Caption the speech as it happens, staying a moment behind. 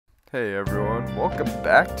Hey everyone, welcome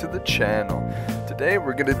back to the channel. Today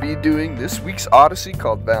we're going to be doing this week's Odyssey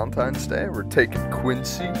called Valentine's Day. We're taking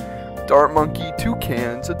Quincy, Dart Monkey, 2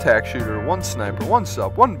 cannons, attack shooter, 1 sniper, 1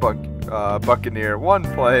 sub, 1 buccaneer,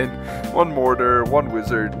 1 plane, 1 mortar, 1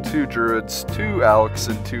 wizard, 2 druids, 2 Alex,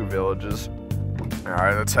 and 2 villages.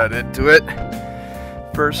 Alright, let's head into it.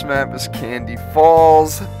 First map is Candy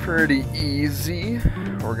Falls, pretty easy.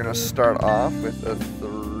 We're going to start off with a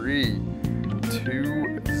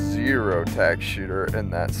 3-2-0 attack shooter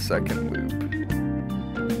in that second loop.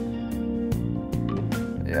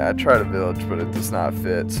 Yeah, I tried a village, but it does not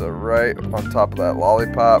fit. So right on top of that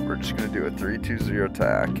lollipop, we're just going to do a 3-2-0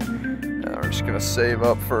 attack. And we're just going to save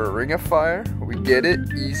up for a ring of fire. We get it,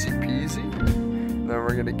 easy peasy. And then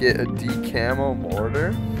we're going to get a D-camo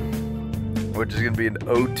mortar, which is going to be an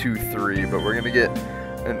 0-2-3, but we're going to get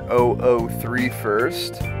an 0-0-3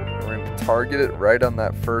 first. We're going to target it right on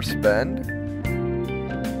that first bend.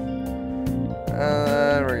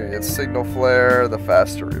 And we're going to get signal flare, the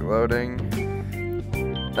faster reloading.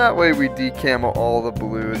 That way we decamo all the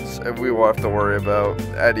balloons, and we won't have to worry about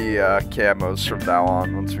any camos from now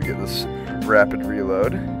on once we get this rapid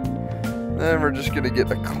reload. Then we're just going to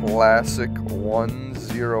get a classic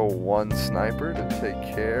 1-0-1 sniper to take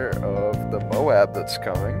care of the Moab that's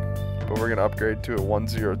coming. But we're going to upgrade to a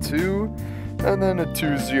 1-0-2, and then a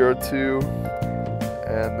 2-0-2.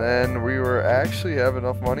 And then we were actually have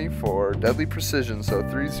enough money for Deadly Precision, so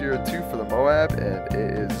 3-0-2 for the Moab, and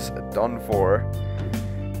it is done for.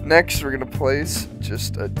 Next, we're going to place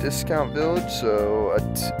just a discount village, so a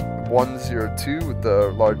 1-0-2 with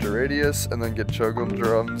the larger radius, and then get Juggle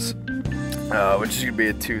Drums, which is going to be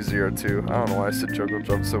a 2-0-2. I don't know why I said Juggle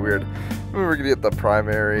Drums, so weird. We're going to get the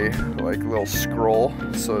primary, like, little scroll,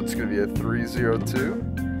 so it's going to be a 3-0-2.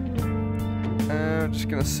 And I'm just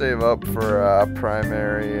going to save up for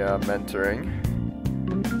primary mentoring,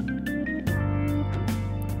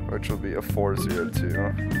 which will be a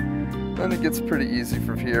 4-0-2. Then it gets pretty easy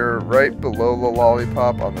from here. Right below the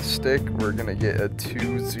lollipop on the stick, we're going to get a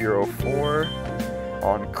 2-0-4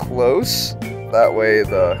 on close. That way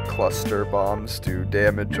the cluster bombs do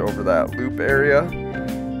damage over that loop area.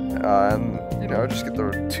 And, you know, just get the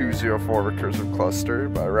 2-0-4 recursive cluster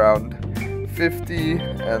by round 50.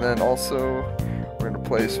 And then also we're going to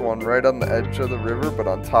place one right on the edge of the river, but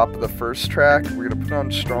on top of the first track. We're going to put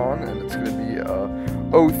on strong, and it's going to be a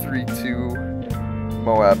 0-3-2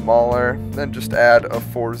 Moab Mauler. Then just add a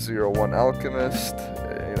 4-0-1 Alchemist,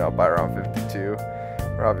 you know, by round 52.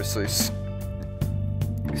 We're obviously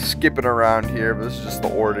skipping around here, but this is just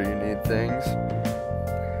the order you need things.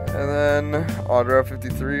 And then on round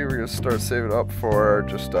 53, we're going to start saving up for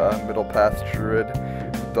just a middle path druid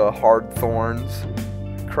with the hard thorns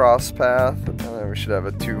cross path. And then we should have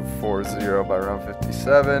a 2-4-0 by round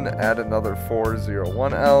 57. Add another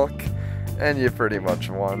 4-0-1 elk, and you pretty much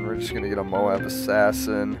won. We're just going to get a Moab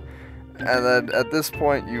Assassin. And then at this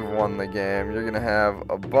point, you've won the game. You're going to have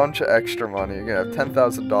a bunch of extra money. You're going to have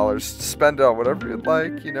 $10,000 to spend it on whatever you'd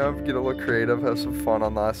like. You know, get a little creative, have some fun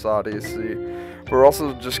on this Odyssey. We're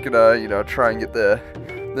also just going to, you know, try and get the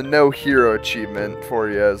no hero achievement for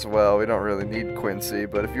you as well. We don't really need Quincy,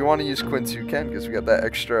 but if you want to use Quincy, you can, because we got that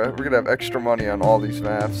extra. We're going to have extra money on all these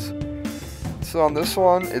maps. So on this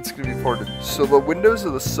one, it's going to be ported. So the windows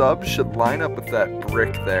of the sub should line up with that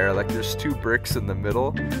brick there. Like there's 2 bricks in the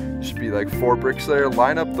middle. There should be like 4 bricks there.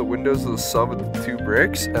 Line up the windows of the sub with the 2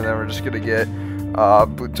 bricks, and then we're just going to get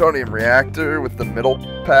plutonium reactor with the middle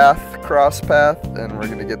path, cross path, and we're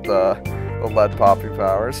going to get the lead poppy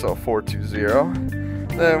power, so 4-2-0.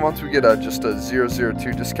 Then once we get just a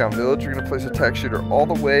 0-0-2 discount village, we're going to place a attack shooter all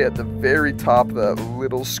the way at the very top of that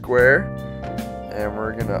little square. And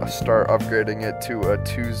we're going to start upgrading it to a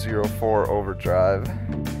 2-0-4 overdrive.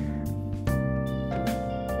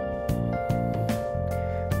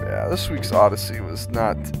 Yeah, this week's Odyssey is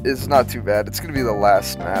not too bad. It's going to be the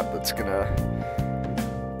last map that's going to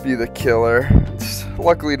be the killer. It's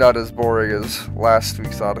luckily not as boring as last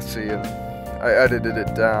week's Odyssey, and I edited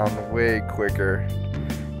it down way quicker.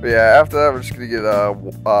 But yeah, after that, we're just going to get a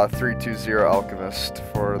 3-2-0 Alchemist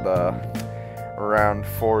for the round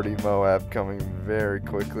 40 Moab coming very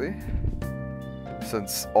quickly,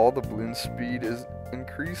 since all the balloon speed is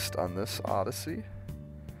increased on this Odyssey.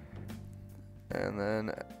 And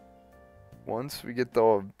then once we get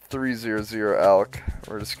the 3-0-0 Alch,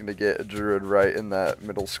 we're just going to get a druid right in that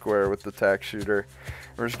middle square with the attack shooter.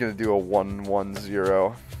 We're just going to do a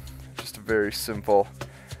 1-1-0. Just a very simple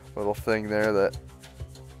little thing there that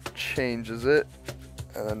changes it.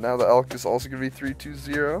 And then now the elk is also going to be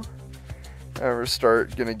 3-2-0. And we're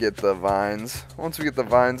going to get the vines. Once we get the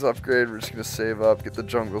vines upgrade, we're just going to save up, get the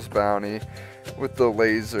jungle's bounty, with the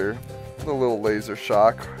laser, the little laser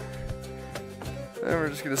shock. And we're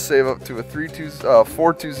just going to save up to a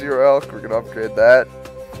 420 elk. We're going to upgrade that.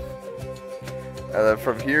 And then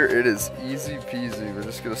from here, it is easy peasy. We're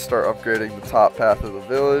just going to start upgrading the top path of the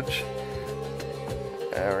village.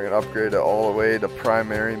 And we're going to upgrade it all the way to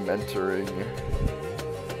primary mentoring.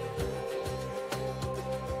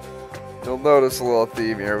 You'll notice a little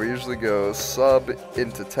theme here. We usually go sub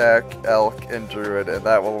into tech, elk, and druid, and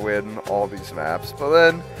that will win all these maps. But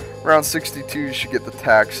then, around 62, you should get the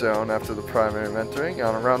tack zone after the primary mentoring.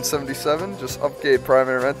 On around 77, just upgrade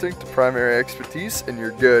primary mentoring to primary expertise, and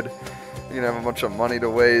you're good. You're going to have a bunch of money to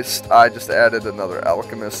waste. I just added another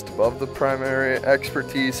alchemist above the primary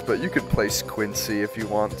expertise, but you could place Quincy if you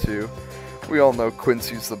want to. We all know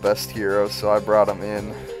Quincy's the best hero, so I brought him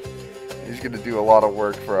in. He's going to do a lot of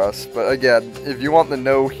work for us. But again, if you want the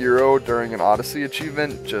no hero during an Odyssey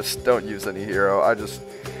achievement, just don't use any hero. I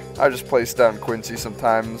just place down Quincy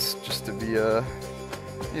sometimes just to be a,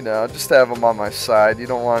 you know, just to have him on my side. You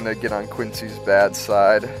don't want to get on Quincy's bad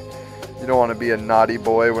side. You don't want to be a naughty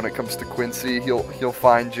boy when it comes to Quincy. He'll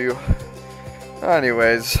find you.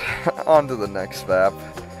 Anyways, on to the next map.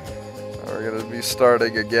 We're going to be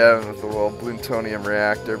starting again with the little plutonium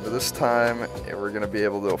reactor, but this time we're going to be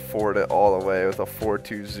able to afford it all the way with a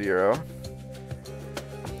 420.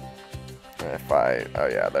 Oh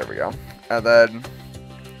yeah, there we go. And then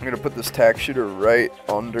I'm going to put this tack shooter right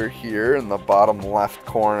under here in the bottom left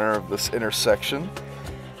corner of this intersection.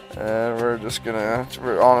 And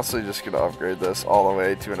we're honestly just going to upgrade this all the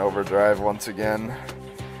way to an overdrive once again.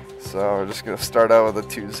 So we're just going to start out with a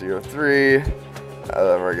 203, and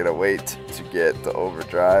then we're going to wait to get the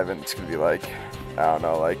overdrive, and it's going to be like, I don't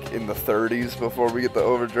know, like in the 30s before we get the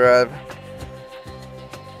overdrive.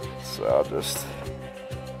 So just,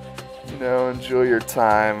 you know, enjoy your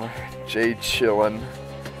time, Jay chillin'.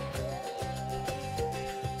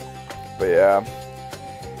 But yeah.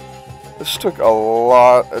 This took a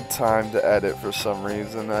lot of time to edit for some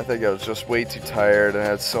reason. I think I was just way too tired and I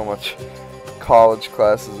had so much college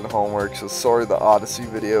classes and homework. So sorry the Odyssey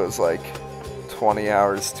video is like 20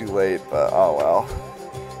 hours too late, but oh well.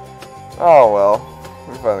 Oh well.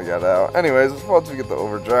 We finally got it out. Anyways, once we get the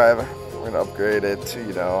overdrive, we're going to upgrade it to,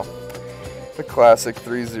 you know, the classic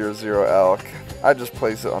 300 elk. I just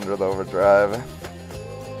place it under the overdrive.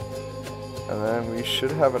 And then we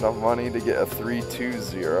should have enough money to get a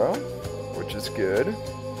 320. Which is good. And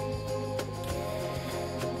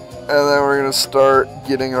then we're going to start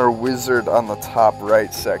getting our wizard on the top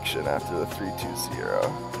right section after the 320. So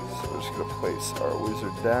we're just going to place our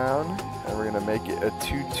wizard down, and we're going to make it a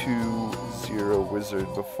 220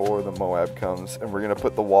 wizard before the Moab comes. And we're going to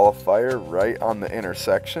put the wall of fire right on the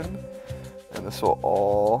intersection, and this will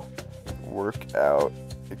all work out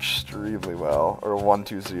extremely well. Or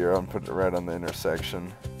 120 and put it right on the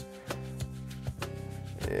intersection.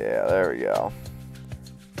 Yeah, there we go.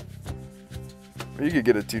 You could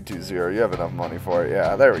get a 220. You have enough money for it.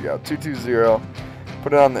 Yeah, there we go. 220.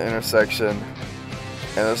 Put it on the intersection,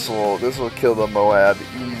 and this will kill the Moab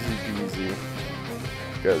easy peasy.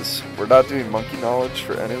 Because we're not doing monkey knowledge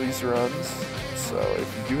for any of these runs. So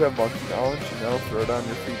if you do have monkey knowledge, you know, throw down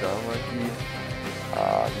your feet on monkey.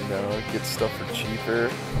 You know, get stuff for cheaper.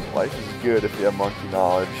 Life is good if you have monkey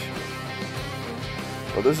knowledge.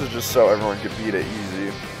 But this is just so everyone could beat it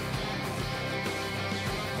easy.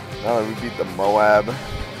 Now that we beat the Moab,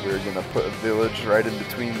 we're going to put a village right in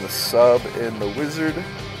between the sub and the wizard.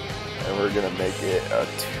 And we're going to make it a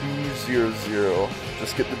 200.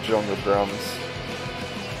 Just get the jungle drums.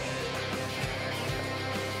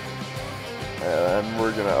 And then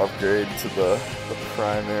we're going to upgrade to the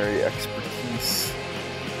primary expertise.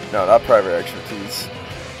 No, not primary expertise.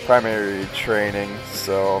 Primary training.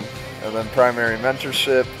 So... and then primary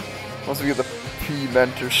mentorship. Once we get the P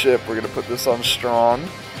mentorship, we're going to put this on strong.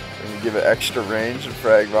 And we give it extra range and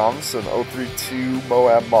frag bombs. So an 032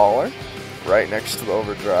 Moab Mauler right next to the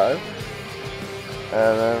overdrive.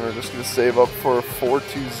 And then we're just going to save up for a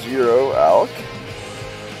 420 Alk,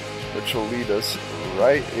 which will lead us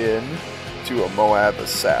right in to a Moab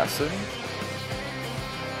Assassin.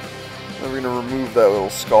 Then we're going to remove that little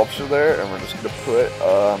sculpture there, and we're just going to put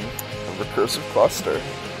a recursive cluster.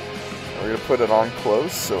 We're going to put it on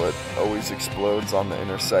close so it always explodes on the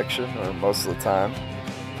intersection, or most of the time.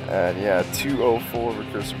 And yeah, 204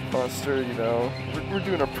 recursive cluster, you know, we're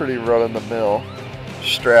doing a pretty run-of-the-mill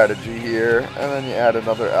strategy here. And then you add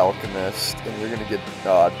another alchemist, and you're going to get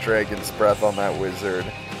Dragon's Breath on that wizard.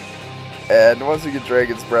 And once you get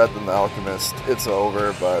Dragon's Breath and the alchemist, it's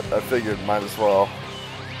over, but I figured might as well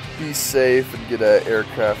be safe and get an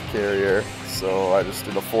aircraft carrier. So I just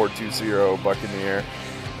did a 420 Buccaneer.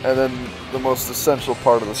 And then the most essential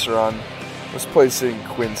part of this run was placing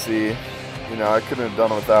Quincy. You know, I couldn't have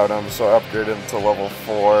done it without him, so I upgraded him to level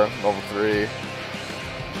 4, level 3.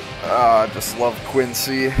 I just love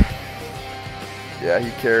Quincy. Yeah,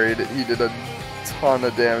 he carried it. He did a ton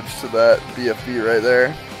of damage to that BFB right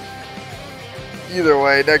there. Either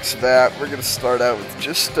way, next map, we're going to start out with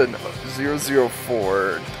just an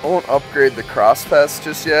 004. Don't upgrade the cross pass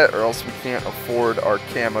just yet, or else we can't afford our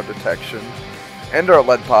camo detection and our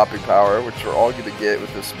lead popping power, which we're all going to get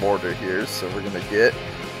with this mortar here. So we're going to get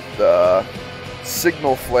the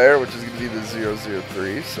signal flare, which is going to be the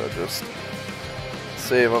 003. So just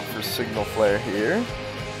save up for signal flare here.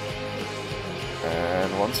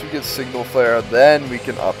 And once we get signal flare, then we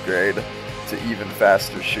can upgrade to even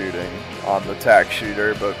faster shooting on the tack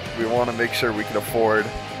shooter, but we want to make sure we can afford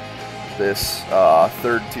this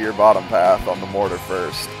third tier bottom path on the mortar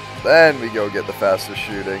first. Then we go get the faster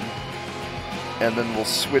shooting, and then we'll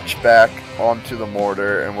switch back onto the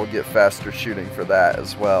mortar and we'll get faster shooting for that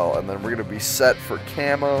as well. And then we're going to be set for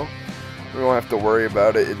camo. We won't have to worry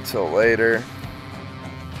about it until later,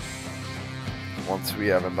 once we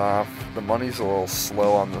have enough. The money's a little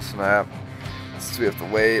slow on this map, so we have to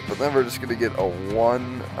wait, but then we're just going to get a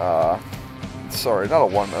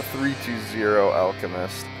 320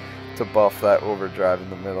 Alchemist to buff that overdrive in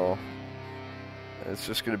the middle. It's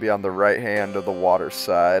just going to be on the right hand of the water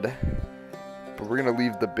side, but we're going to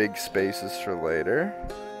leave the big spaces for later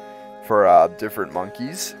for different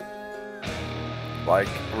monkeys. Like,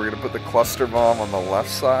 we're going to put the cluster bomb on the left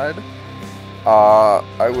side.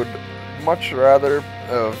 I would much rather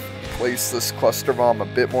have placed this cluster bomb a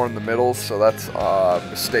bit more in the middle, so that's a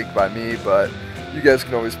mistake by me, but you guys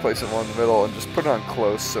can always place it more in the middle and just put it on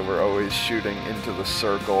close so we're always shooting into the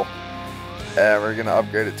circle. And we're going to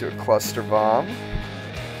upgrade it to a cluster bomb,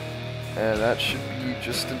 and that should be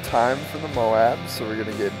just in time for the Moab, so we're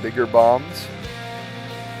going to get bigger bombs.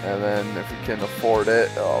 And then if we can afford it,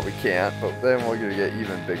 oh, we can't, but then we're going to get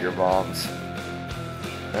even bigger bombs.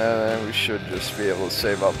 And then we should just be able to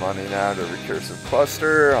save up money now to recursive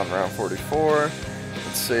cluster on round 44.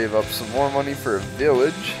 And save up some more money for a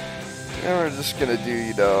village. And we're just going to do,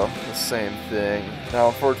 you know, the same thing. Now,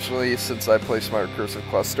 unfortunately, since I placed my recursive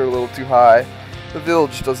cluster a little too high, the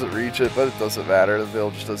village doesn't reach it, but it doesn't matter. The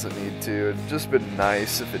village doesn't need to. It'd just been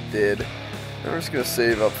nice if it did. And we're just going to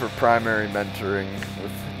save up for primary mentoring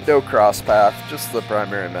with no cross path, just the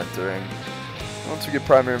primary mentoring. Once we get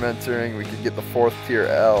primary mentoring, we can get the 4th tier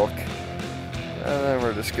elk. And then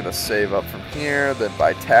we're just going to save up from here. Then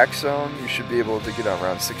by tax zone, you should be able to get on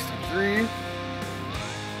round 63.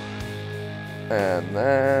 And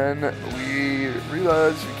then we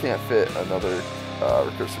realize we can't fit another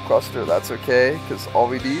recursive cluster. That's okay, because all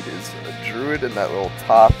we need is a druid in that little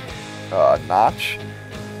top notch.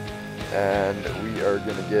 And we are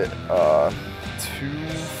going to get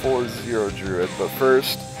 240 druid. But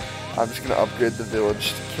first, I'm just going to upgrade the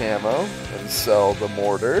village to camo and sell the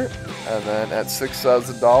mortar. And then at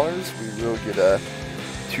 $6,000, we will get a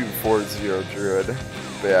 240 druid.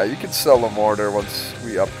 But yeah, you can sell the mortar once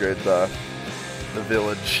we upgrade the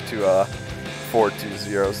village to a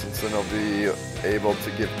 420, since then it'll be able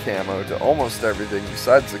to give camo to almost everything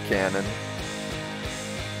besides the cannon.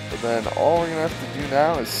 But then all we're going to have to do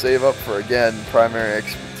now is save up for, again, primary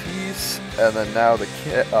expertise. And then now the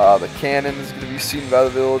cannon is going to be seen by the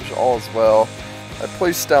village all as well. I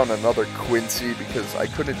placed down another Quincy because I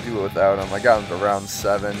couldn't do it without him. I got him to round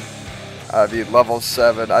 7. I mean, level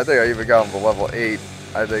 7. I think I even got him to level 8.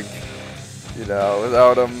 I think, you know,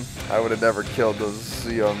 without him, I would have never killed those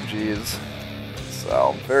ZOMGs.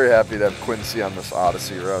 So, I'm very happy to have Quincy on this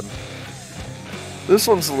Odyssey run. This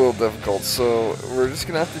one's a little difficult, so we're just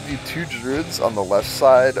going to have to do 2 druids on the left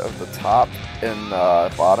side of the top and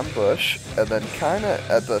bottom bush, and then kind of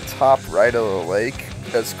at the top right of the lake,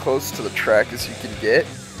 as close to the track as you can get,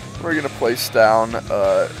 we're going to place down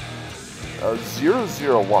a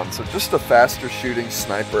 001, so just a faster shooting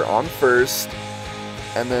sniper on first,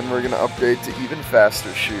 and then we're going to upgrade to even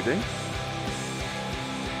faster shooting.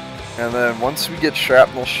 And then once we get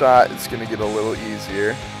shrapnel shot, it's going to get a little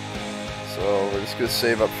easier. So we're just going to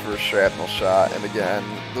save up for a shrapnel shot. And again,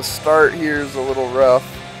 the start here is a little rough,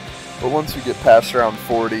 but once we get past round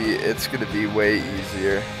 40, it's going to be way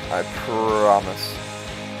easier. I promise.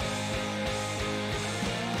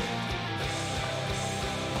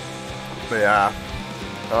 But yeah,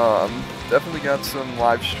 definitely got some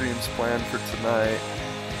live streams planned for tonight.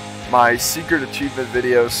 My secret achievement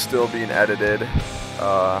video is still being edited,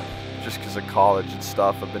 just because of college and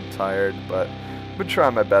stuff. I've been tired, but I've been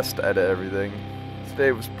trying my best to edit everything.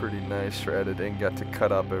 Today was pretty nice for editing, got to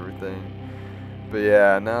cut up everything. But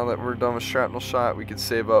yeah, now that we're done with Shrapnel Shot, we can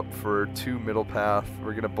save up for 2 middle path.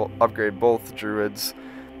 We're going to upgrade both druids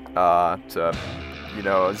to, you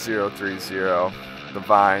know, a 0-3-0, the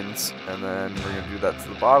vines, and then we're going to do that to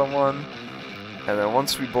the bottom one. And then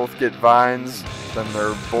once we both get vines, then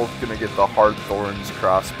they're both going to get the hard thorns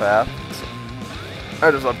cross path. So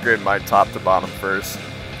I just upgrade my top to bottom first,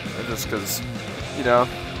 just because, you know,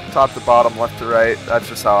 top to bottom, left to right, that's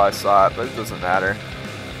just how I saw it, but it doesn't matter.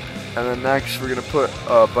 And then next we're going to put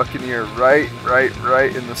a Buccaneer right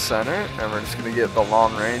in the center, and we're just going to get the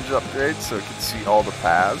long range upgrade so it can see all the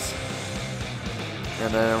paths.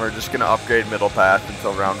 And then we're just going to upgrade middle path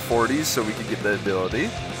until round 40 so we can get the ability.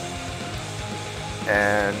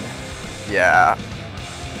 And yeah,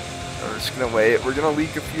 we're just going to wait. We're going to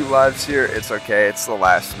leak a few lives here. It's okay, it's the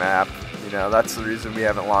last map. You know, that's the reason we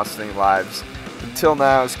haven't lost any lives until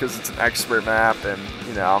now, is because it's an expert map, and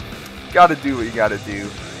you know, got to do what you got to do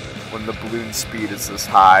when the balloon speed is this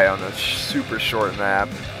high on a super short map.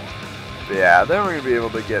 But yeah, then we're going to be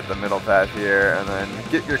able to get the middle path here, and then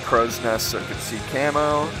get your crow's nest so you can see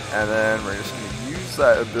camo, and then we're just going to use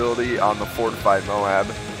that ability on the fortified Moab.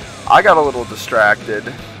 I got a little distracted.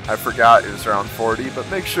 I forgot it was around 40, but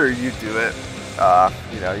make sure you do it.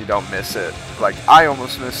 You know, you don't miss it. Like, I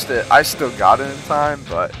almost missed it. I still got it in time,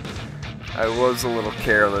 but I was a little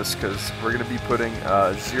careless because we're going to be putting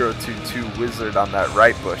a 0-2-2 wizard on that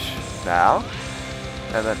right bush now.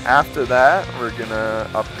 And then after that, we're going to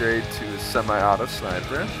upgrade to a semi-auto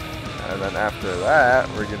sniper. And then after that,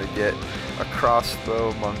 we're going to get a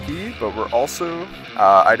crossbow monkey. But we're also,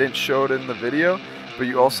 I didn't show it in the video, but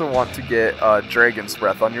you also want to get Dragon's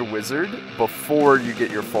Breath on your wizard before you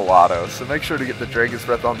get your full auto. So make sure to get the Dragon's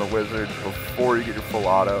Breath on the wizard before you get your full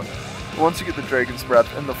auto. Once you get the Dragon's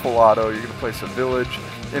Breath and the full auto, you're going to place a village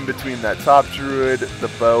in between that top druid,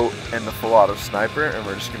 the boat, and the full auto sniper, and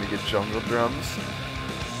we're just going to get jungle drums.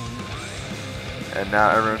 And now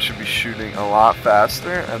everyone should be shooting a lot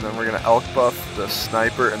faster, and then we're going to elk buff the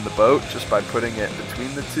sniper and the boat just by putting it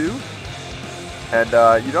between the two. And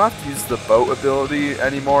you don't have to use the boat ability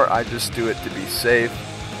anymore, I just do it to be safe.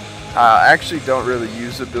 I actually don't really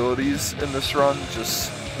use abilities in this run,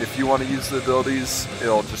 just if you want to use the abilities,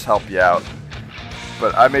 it'll just help you out.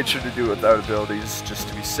 But I made sure to do it without abilities just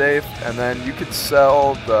to be safe. And then you could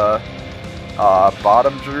sell the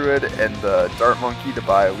bottom druid and the dart monkey to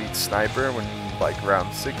buy elite sniper when like round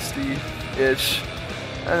 60-ish.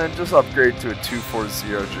 And then just upgrade to a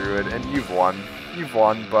 2-4-0 druid and you've won. You've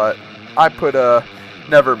won, but I put a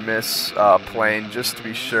never miss plane just to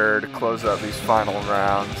be sure to close out these final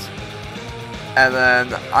rounds. And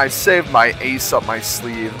then I saved my ace up my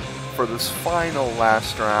sleeve for this final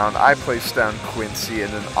last round. I placed down Quincy in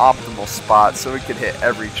an optimal spot so it could hit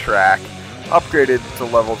every track. Upgraded to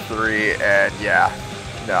level 3, and yeah,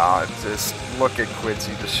 no, just look at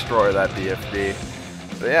Quincy destroy that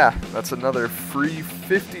BFB. But yeah, that's another free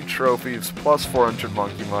 50 trophies plus 400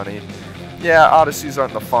 monkey money. Yeah, Odysseys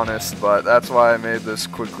aren't the funnest, but that's why I made this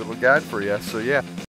quick little guide for you, so yeah.